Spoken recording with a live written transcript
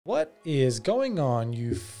What is going on,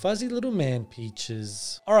 you fuzzy little man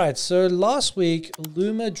peaches? All right, so last week,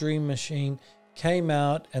 Luma Dream Machine came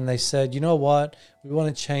out and they said, you know what? We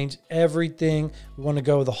want to change everything. We want to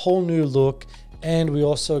go with a whole new look. And we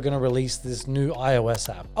also are going to release this new iOS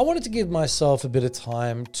app. I wanted to give myself a bit of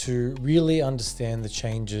time to really understand the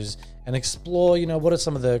changes and explore, what are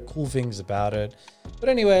some of the cool things about it. But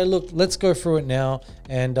anyway, look, let's go through it now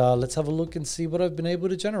and let's have a look and see what I've been able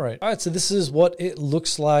to generate. All right, so this is what it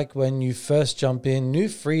looks like when you first jump in. New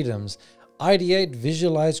freedoms: ideate,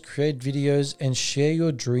 visualize, create videos, and share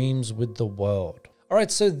your dreams with the world. All right,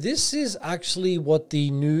 so this is actually what the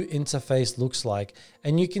new interface looks like.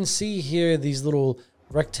 And you can see here these little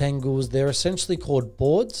rectangles. They're essentially called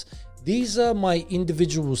boards. These are my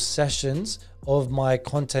individual sessions of my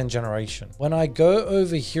content generation. When I go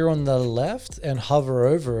over here on the left and hover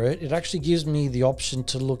over it, it actually gives me the option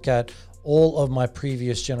to look at all of my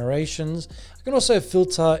previous generations. I can also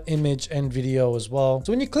filter image and video as well.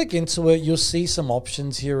 So when you click into it, you'll see some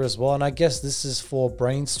options here as well. And I guess this is for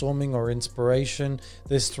brainstorming or inspiration.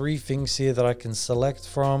 There's 3 things here that I can select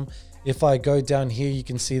from. If I go down here, you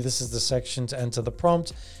can see this is the section to enter the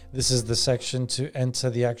prompt. This is the section to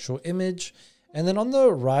enter the actual image. And then on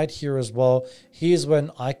the right here as well, here's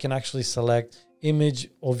when I can actually select image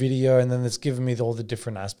or video, and then it's giving me all the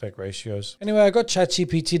different aspect ratios. Anyway, I got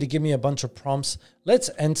ChatGPT to give me a bunch of prompts. Let's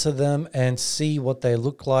enter them and see what they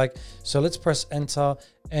look like. So let's press enter,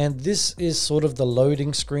 and this is sort of the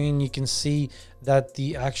loading screen. You can see that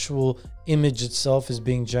the actual image itself is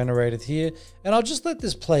being generated here, and I'll just let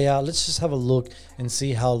this play out. Let's just have a look and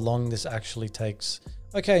see how long this actually takes.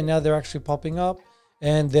 Okay, now they're actually popping up,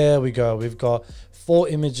 and there we go. We've got 4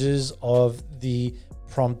 images of the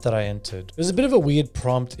prompt that I entered. It was a bit of a weird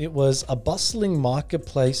prompt. It was a bustling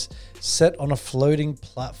marketplace set on a floating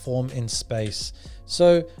platform in space.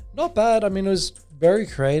 So not bad. I mean, it was very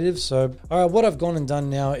creative. So, all right, what I've gone and done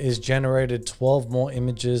now is generated 12 more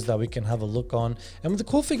images that we can have a look on. And the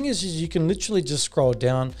cool thing is you can literally just scroll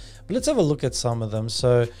down, but let's have a look at some of them.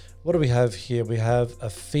 So what do we have here? We have a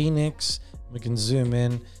phoenix. We can zoom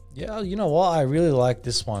in. Yeah, you know what? I really like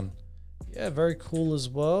this one. Yeah, very cool as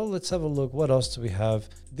well. Let's have a look. What else do we have?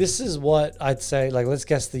 This is what I'd say, like, let's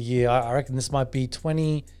guess the year. I reckon this might be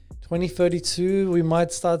 2032. We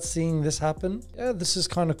might start seeing this happen. Yeah, this is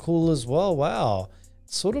kind of cool as well. Wow.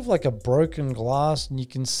 It's sort of like a broken glass and you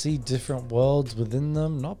can see different worlds within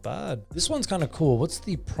them. Not bad. This one's kind of cool. What's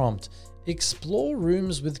the prompt? Explore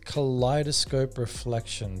rooms with kaleidoscope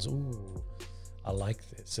reflections. Ooh, I like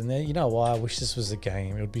this. And then, you know what? I wish this was a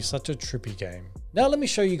game. It would be such a trippy game. Now let me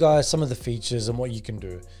show you guys some of the features and what you can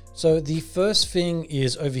do. So the first thing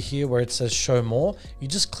is over here where it says show more. You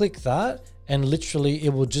just click that and literally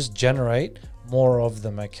it will just generate more of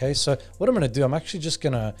them. Okay, so what I'm going to do, I'm actually just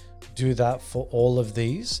going to do that for all of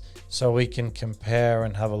these so we can compare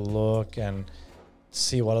and have a look and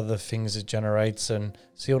see what other things it generates and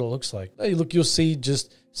see what it looks like. Hey, look, you'll see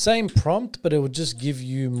just same prompt, but it will just give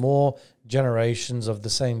you more generations of the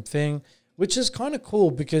same thing, which is kind of cool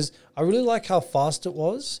because I really like how fast it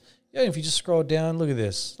was. Yeah, if you just scroll down, look at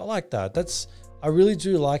this. I like that. I really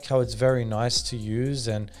do like how it's very nice to use.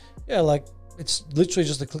 And yeah, like it's literally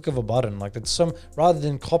just a click of a button. Like it's rather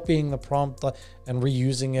than copying the prompt and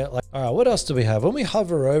reusing it. Like, all right, what else do we have? When we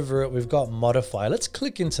hover over it, we've got modify. Let's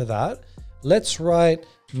click into that. Let's write,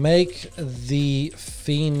 make the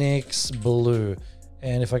phoenix blue.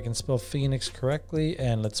 And if I can spell Phoenix correctly,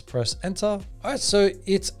 and let's press enter. All right, so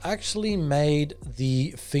it's actually made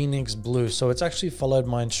the Phoenix blue. So it's actually followed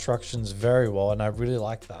my instructions very well, and I really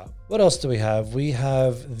like that. What else do we have? We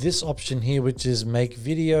have this option here, which is make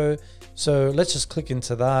video. So let's just click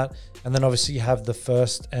into that. And then obviously you have the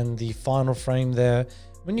first and the final frame there.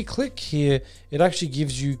 When you click here, it actually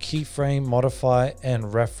gives you keyframe, modify,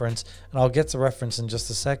 and reference. And I'll get to reference in just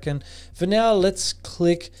a second. For now, let's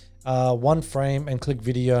click one frame and click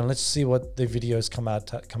video, and let's see what the videos come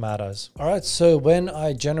out as. All right, so when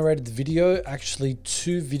I generated the video, actually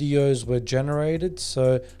 2 videos were generated.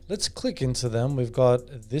 So let's click into them. We've got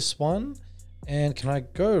this one, and can I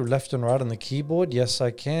go left and right on the keyboard? Yes,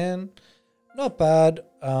 I can. Not bad.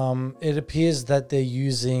 It appears that they're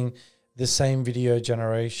using the same video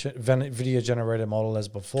generator model as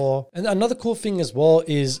before. And another cool thing as well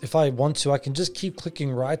is if I want to, I can just keep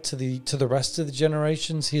clicking right to the rest of the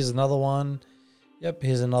generations. Here's another one. Yep,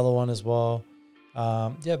 here's another one as well.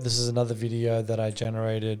 Yep, this is another video that I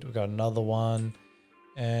generated. We've got another one.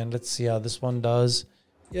 And let's see how this one does.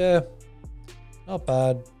 Yeah, not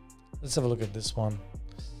bad. Let's have a look at this one.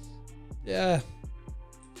 Yeah,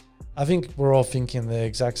 I think we're all thinking the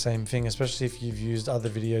exact same thing, especially if you've used other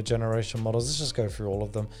video generation models. Let's just go through all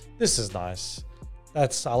of them. This is nice.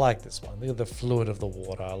 I like this one. Look at the fluid of the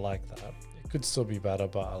water. I like that. It could still be better,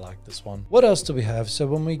 but I like this one. What else do we have? So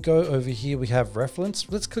when we go over here, we have reference.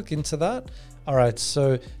 Let's click into that. All right,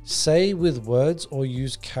 so say with words or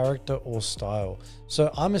use character or style.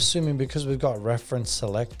 So I'm assuming because we've got reference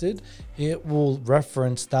selected, it will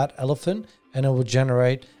reference that elephant and it will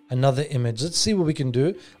generate another image. Let's see what we can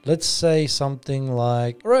do. Let's say something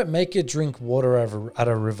like, all right, make it drink water at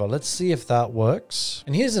a river. Let's see if that works.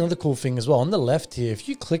 And here's another cool thing as well. On the left here, if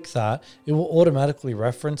you click that, it will automatically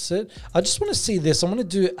reference it. I just want to see this. I'm going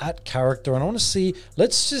to do at character and I want to see,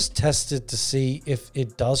 let's just test it to see if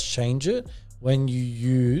it does change it when you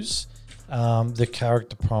use the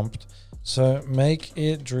character prompt. So make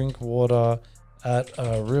it drink water at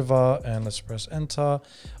a river and let's press enter.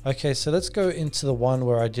 Okay, so let's go into the one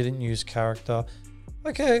where I didn't use character.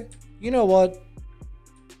 Okay, you know what?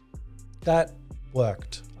 That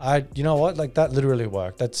worked. You know what? Like that literally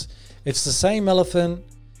worked. It's the same elephant.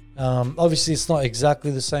 Obviously it's not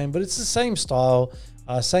exactly the same, but it's the same style,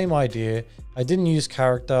 same idea. I didn't use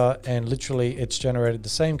character and literally it's generated the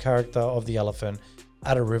same character of the elephant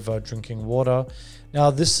at a river drinking water.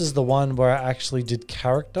 Now this is the one where I actually did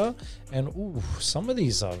character and ooh, some of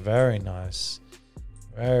these are very nice.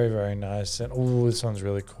 Very, very nice. And ooh, this one's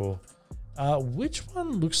really cool. Which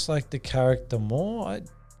one looks like the character more?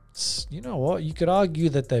 You know what? You could argue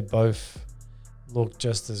that they both look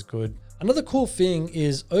just as good. Another cool thing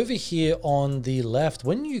is over here on the left,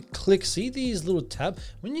 when you click, see these little tabs,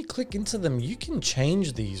 when you click into them, you can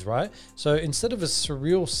change these, right? So instead of a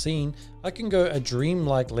surreal scene, I can go a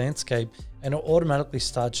dreamlike landscape and it automatically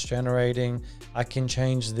starts generating. I can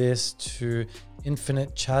change this to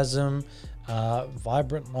infinite chasm,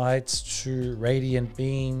 vibrant lights to radiant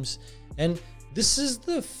beams. And this is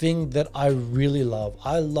the thing that I really love.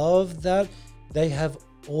 I love that they have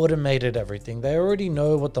automated everything. They already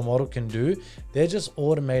know what the model can do. They're just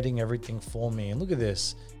automating everything for me. And look at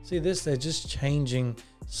this. See this? They're just changing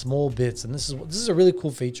small bits. And this is a really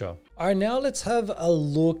cool feature. All right, now let's have a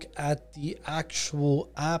look at the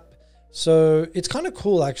actual app. So it's kind of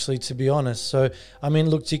cool actually, to be honest. So, I mean,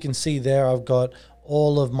 look, you can see there, I've got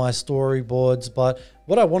all of my storyboards, but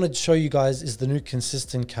what I wanted to show you guys is the new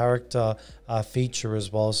consistent character feature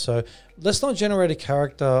as well. So let's not generate a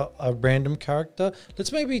character, a random character.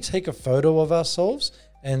 Let's maybe take a photo of ourselves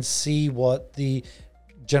and see what the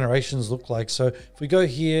generations look like. So if we go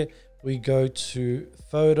here, we go to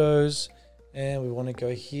photos and we want to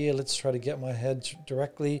go here. Let's try to get my head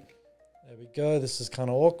directly. There we go. This is kind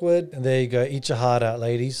of awkward. And there you go. Eat your heart out,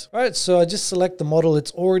 ladies. All right. So I just select the model.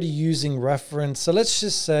 It's already using reference. So let's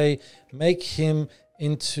just say, make him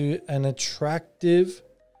into an attractive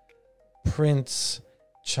Prince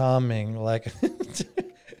Charming. Like,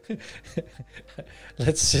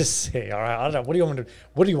 let's just see. All right. I don't know. What do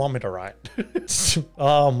you want me to write?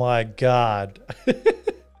 Oh my God.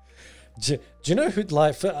 Do you know who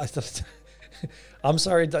I'm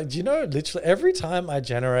sorry, do you know, literally every time I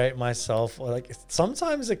generate myself, like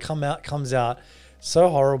sometimes it comes out so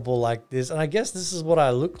horrible like this. And I guess this is what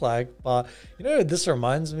I look like, but you know, this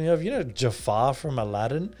reminds me of, you know, Jafar from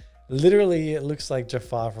Aladdin. Literally, it looks like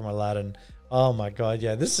Jafar from Aladdin. Oh my God.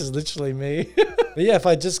 Yeah, this is literally me. But yeah, if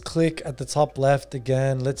I just click at the top left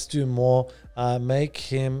again, let's do more, make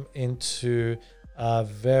him into a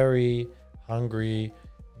very hungry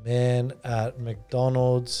man at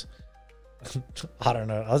McDonald's. I don't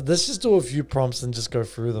know. Let's just do a few prompts and just go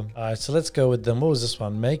through them. All right, so let's go with them. What was this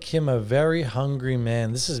one? Make him a very hungry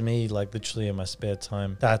man. This is me, like literally in my spare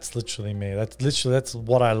time. That's literally me. That's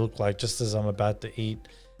what I look like just as I'm about to eat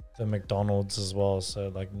the McDonald's as well.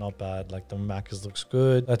 So like not bad. Like the Macca's looks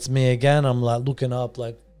good. That's me again. I'm like looking up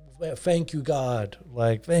like, thank you, God.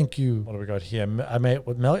 Like, thank you. What do we got here? I made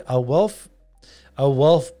a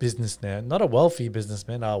wealth businessman, not a wealthy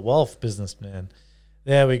businessman, a wealth businessman.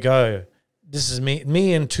 There we go. This is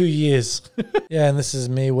me in 2 years. Yeah, and this is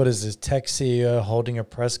me. What is this? Tech CEO holding a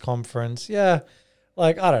press conference. Yeah,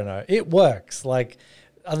 like, I don't know. It works. Like,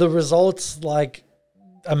 are the results, like,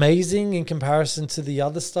 amazing in comparison to the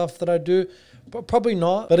other stuff that I do? But probably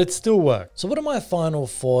not, but it still works. So what are my final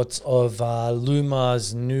thoughts of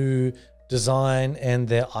Luma's new design and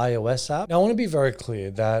their iOS app? Now, I want to be very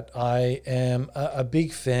clear that I am a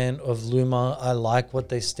big fan of Luma. I like what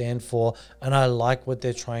they stand for and I like what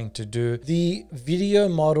they're trying to do. The video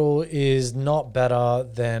model is not better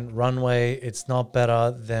than Runway. It's not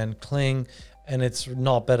better than Kling. And it's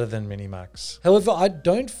not better than Minimax. However, I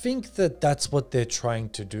don't think that that's what they're trying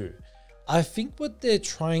to do. I think what they're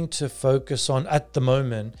trying to focus on at the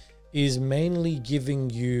moment is mainly giving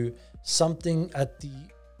you something at the,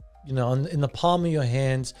 you know, in the palm of your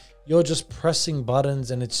hands. you're just pressing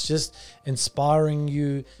buttons and it's just inspiring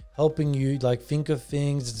you, helping you like think of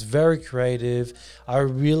things. It's very creative. I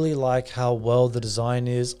really like how well the design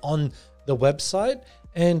is on the website.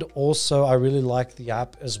 And also I really like the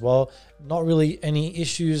app as well. Not really any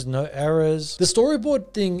issues, no errors. The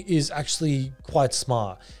storyboard thing is actually quite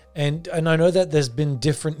smart. And I know that there's been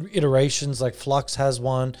different iterations, like Flux has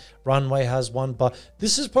one, Runway has one, but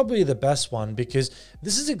this is probably the best one because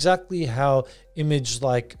this is exactly how image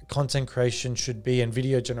like content creation should be and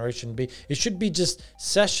video generation be. It should be just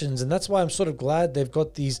sessions, and that's why I'm sort of glad they've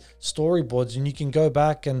got these storyboards and you can go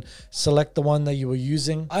back and select the one that you were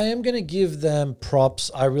using. I am going to give them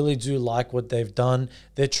props. I really do like what they've done.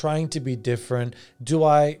 They're trying to be different. Do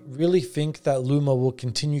I really think that Luma will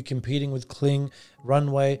continue competing with Kling,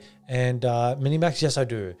 Runway, and Minimax? Yes, I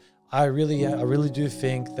do. I really do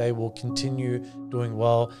think they will continue doing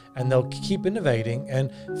well and they'll keep innovating.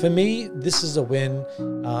 And for me, this is a win.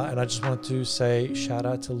 And I just wanted to say shout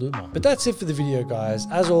out to Luma. But that's it for the video, guys.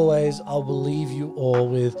 As always, I will leave you all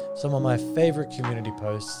with some of my favorite community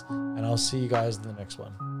posts and I'll see you guys in the next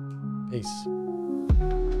one. Peace.